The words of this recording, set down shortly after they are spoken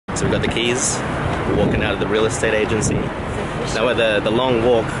So we got the keys. We're walking out of the real estate agency. Now we're the long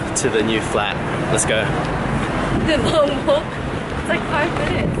walk to the new flat. Let's go. The long walk? It's like 5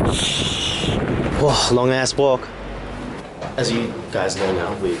 minutes. Oh, long ass walk. As you guys know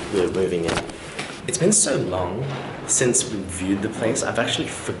now, we're moving in. It's been so long since we viewed the place, I've actually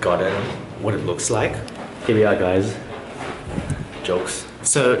forgotten what it looks like. Here we are, guys. Jokes.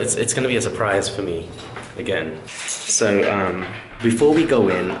 So it's gonna be a surprise for me again. So before we go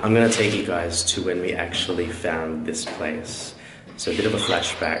in, I'm gonna take you guys to when we actually found this place. So a bit of a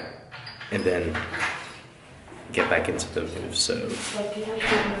flashback and then get back into the move. So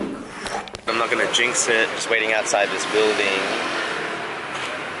I'm not gonna jinx it, just waiting outside this building.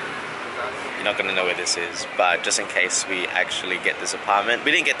 You're not gonna know where this is, but just in case we actually get this apartment.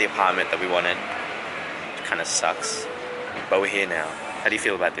 We didn't get the apartment that we wanted. It kind of sucks, but we're here now. How do you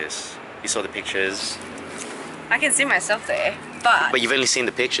feel about this? You saw the pictures. I can see myself there, but you've only seen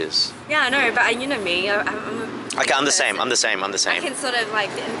the pictures. Yeah, I know, but you know me. Okay, I'm the same. I'm the same. I can sort of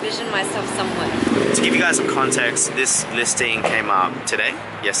like envision myself somewhere. To give you guys some context, this listing came up today,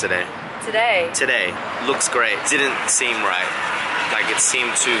 yesterday. Today. Looks great. Didn't seem right. Like it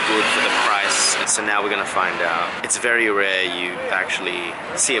seemed too good for the price. So now we're gonna find out. It's very rare you actually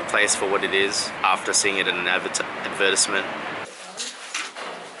see a place for what it is after seeing it in an advertisement.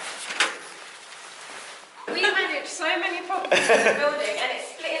 We manage so many properties in the building and it's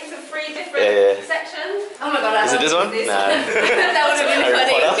split into 3 different sections. Oh my god, is it this one? This. No. That would have been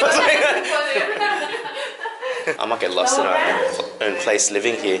funny. I might get lost in our own place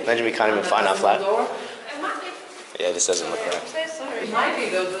living here. Imagine we can't even find our flat. Yeah, this doesn't look right. It might be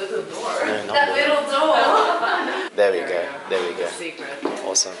the little door. No, not that little door. There we go. There we go. Secret.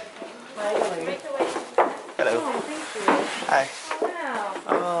 Awesome. Finally. Hello. Oh, thank you. Hi. Wow.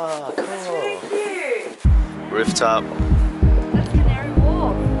 Oh, cool. That's really cute. Rooftop. That's Canary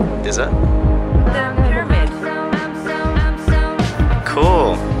Wharf. Is it? The pyramid.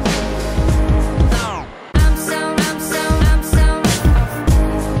 Cool.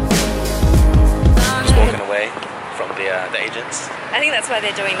 Just walking away from the agents. I think that's why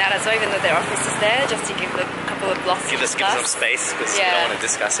they're doing that as well, even though their office is there, just to give a couple of blocks. Give them some space because we Yeah. don't want to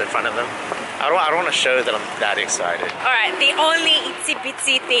discuss it in front of them. I don't want to show that I'm that excited. Alright, the only itsy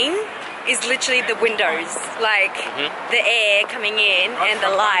bitsy thing is literally the windows, like the air coming in and the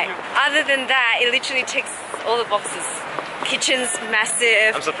light. Other than that, it literally ticks all the boxes. Kitchen's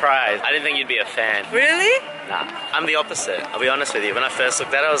massive. I'm surprised. I didn't think you'd be a fan. Really? Nah, I'm the opposite. I'll be honest with you. When I first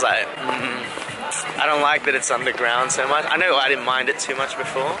looked at it, I was like, I don't like that it's underground so much. I know I didn't mind it too much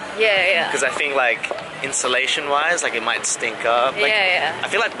before. Yeah. Because I think like insulation-wise, like it might stink up. Like, Yeah. I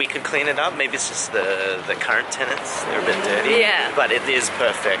feel like we could clean it up. Maybe it's just the current tenants. They're a bit dirty. Yeah. But it is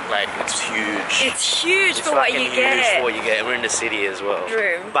perfect. Like it's huge. It's huge It's for what fucking you huge get. for what you get. We're in the city as well.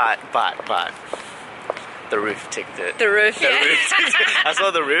 True. But the roof ticked it. The roof, The yeah. roof ticked it. I saw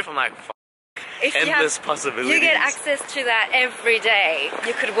the roof. I'm like, If you endless have, possibilities. you get access to that every day.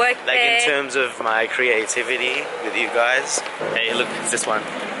 You could work Like there. in terms of my creativity with you guys. Hey, look, it's this one.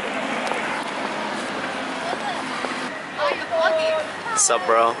 What's up,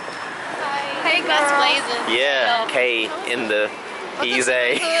 bro? Hey, Gus Blazin'. Yeah, K in the easy.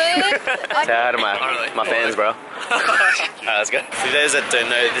 Say hi to my fans, bro. Alright, let's go. For those that don't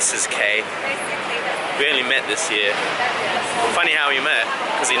know, this is K. We only met this year. Funny how we met,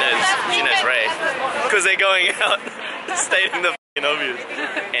 because she knows Ray. Because they're going out, stating the f***ing obvious.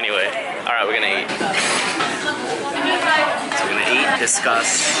 Anyway, alright, we're gonna eat. So we're gonna eat,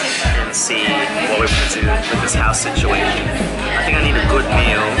 discuss, and see what we're gonna do with this house situation. I think I need a good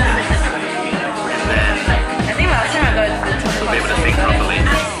meal, and then I think last time I got we'll be able to think properly.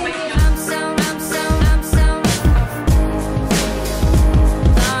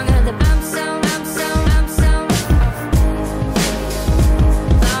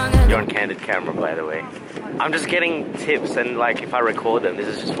 You're on candid camera, by the way. I'm just getting tips, and like if I record them, this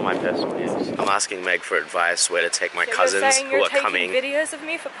is just for my personal use. I'm asking Meg for advice where to take my cousins who are coming. Videos of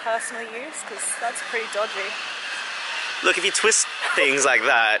me for personal use, because that's pretty dodgy. Look, if you twist things like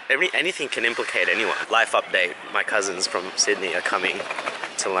that, anything can implicate anyone. Life update, my cousins from Sydney are coming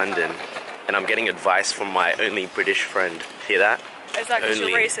to London, and I'm getting advice from my only British friend. Hear that? Is that because you're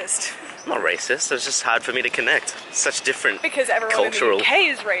Only. racist? I'm not racist, it's just hard for me to connect. Such different Because everyone cultural... in the UK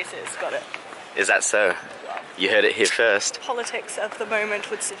is racist, got it. Is that so? You heard it here first. Politics at the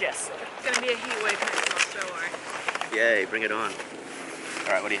moment would suggest so. It's gonna be a heat wave next month, don't worry. Yay, bring it on.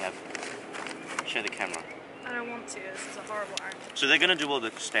 Alright, what do you have? Show the camera. I don't want to, this is a horrible iron. So they're gonna do all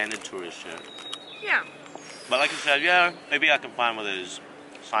the standard tourist shit. Yeah. But like I said, yeah, maybe I can find one of those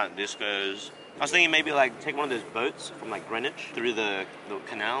silent discos, I was thinking maybe like take one of those boats from like Greenwich through the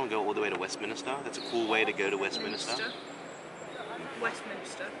canal and go all the way to Westminster. That's a cool way to go to Westminster.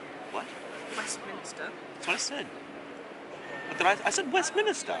 Westminster. What? Westminster. That's what I said. What did I said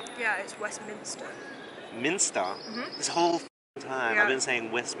Westminster. Yeah, it's Westminster. Minster? This whole time Yeah. I've been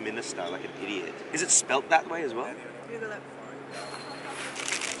saying Westminster like an idiot. Is it spelt that way as well? Google it.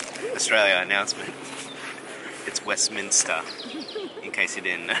 Australia announcement. It's Westminster. In case you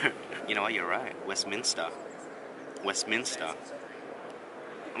didn't know. You know what, you're right. Westminster. Westminster.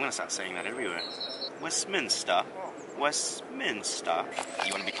 I'm gonna start saying that everywhere. Westminster. Westminster.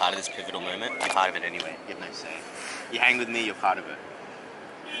 You wanna be part of this pivotal moment? You're part of it anyway. You have no say. You hang with me, you're part of it.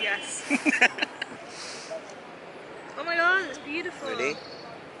 Yes. Oh my god, it's beautiful. Ready?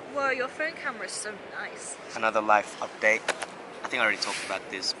 Whoa, your phone camera is so nice. Another life update. I think I already talked about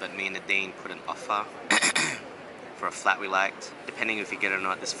this, but me and Nadine put an offer for a flat we liked. Depending if we get it or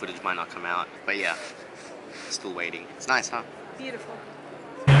not, this footage might not come out. But yeah, still waiting. It's nice, huh? Beautiful.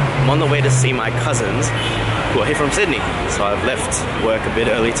 I'm on the way to see my cousins who are here from Sydney. So I've left work a bit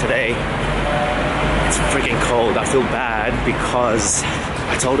early today. It's freaking cold. I feel bad because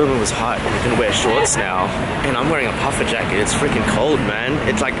I told them it was hot and I can wear shorts now. And I'm wearing a puffer jacket. It's freaking cold, man.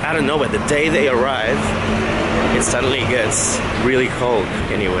 It's like out of nowhere. The day they arrive, it suddenly gets really cold.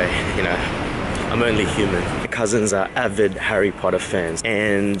 Anyway, you know, I'm only human. My cousins are avid Harry Potter fans.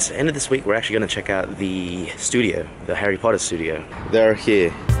 And end of this week, we're actually going to check out the studio, the Harry Potter studio. They're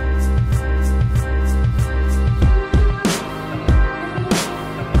here.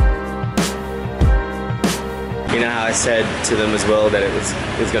 You know how I said to them as well that it was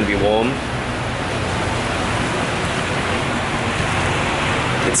going to be warm?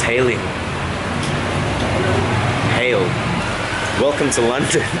 It's hailing. Hail. Welcome to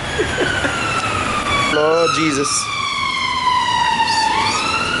London. Lord Jesus.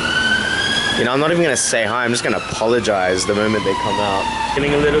 You know, I'm not even going to say hi, I'm just going to apologize the moment they come out.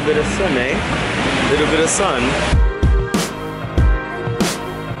 Getting a little bit of sun, eh? A little bit of sun.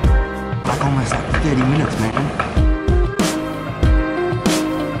 Like almost like 30 minutes, man.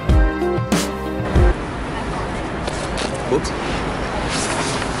 Oops.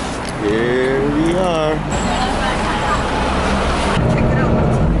 Here we are.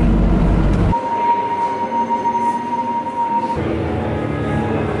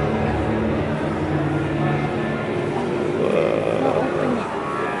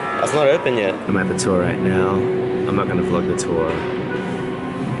 It's not open yet. I'm at the tour right now. I'm not gonna vlog the tour.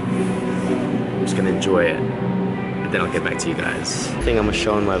 I'm just gonna enjoy it. But then I'll get back to you guys. I think I'm gonna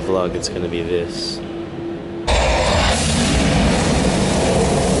show in my vlog, it's gonna be this.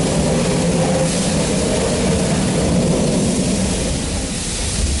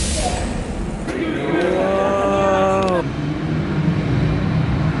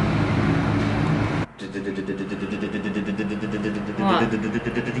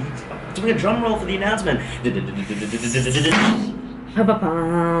 Doing a drum roll for the announcement.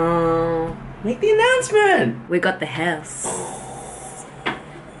 Make the announcement. We got the house.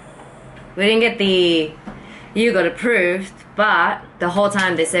 We didn't get the you got approved, but the whole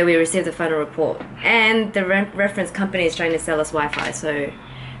time they say we received the final report. And the reference company is trying to sell us Wi-Fi, so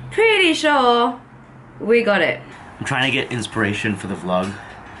pretty sure we got it. I'm trying to get inspiration for the vlog,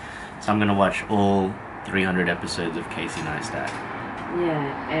 so I'm gonna watch all 300 episodes of Casey Neistat.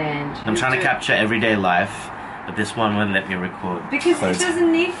 Yeah, and I'm trying to capture everyday life, but this one won't let me record. because close. it doesn't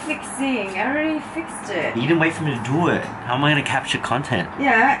need fixing. I already fixed it. You didn't wait for me to do it. How am I gonna capture content?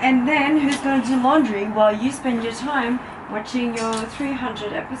 Yeah, and then who's going to do laundry while you spend your time watching your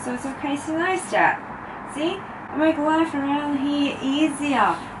 300 episodes of Casey Neistat? See? I make life around here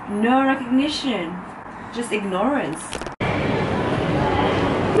easier. No recognition. Just ignorance.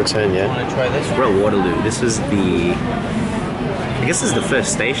 Return, yeah? Want to try this? We're at Waterloo. This is the... I guess this is the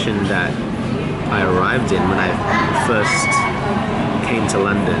first station that I arrived in when I first came to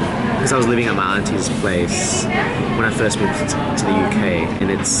London. Because I was living at my auntie's place when I first moved to the UK.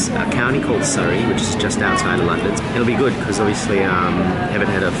 And it's a county called Surrey, which is just outside of London. It'll be good because obviously haven't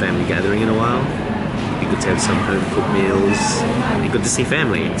had a family gathering in a while. It'll be good to have some home-cooked meals. It'll be good to see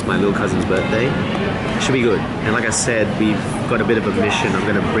family. It's my little cousin's birthday. It should be good. And like I said, we've got a bit of a mission. I'm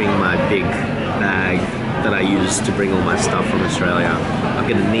going to bring my big bag that I use to bring all my stuff from Australia. I'm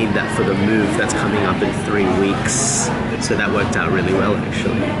going to need that for the move that's coming up in 3 weeks. So that worked out really well,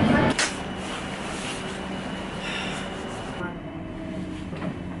 actually.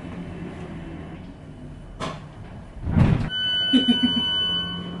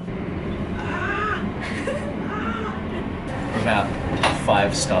 About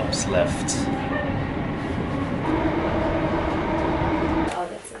 5 stops left. Oh,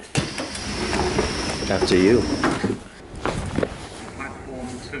 that's nice. After you. Platform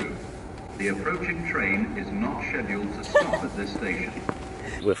 2. The approaching train is not scheduled to stop at this station.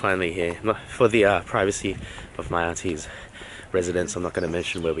 We're finally here. For the privacy of my auntie's residence, I'm not going to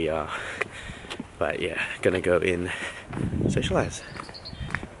mention where we are. But yeah, gonna go in, socialize.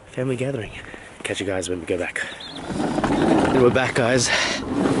 Family gathering. Catch you guys when we go back. And we're back, guys.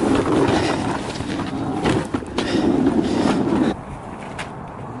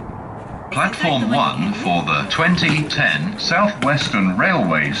 Platform 1 for the 2010 South Western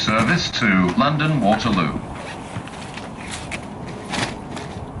Railway service to London Waterloo.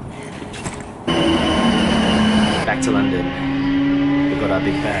 Back to London. We got our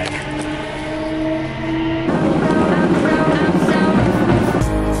big bag.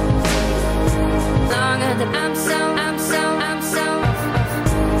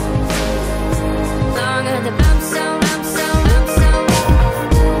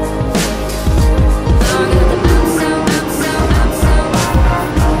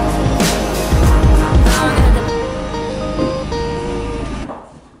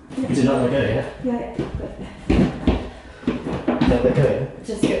 Did not let go, yeah? Yeah. Don't let go.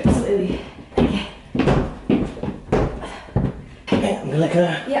 Just go slowly. Okay. Okay, I'm gonna let go.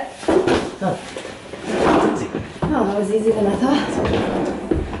 Yeah. Oh. Easy. Oh, that was easier than I thought.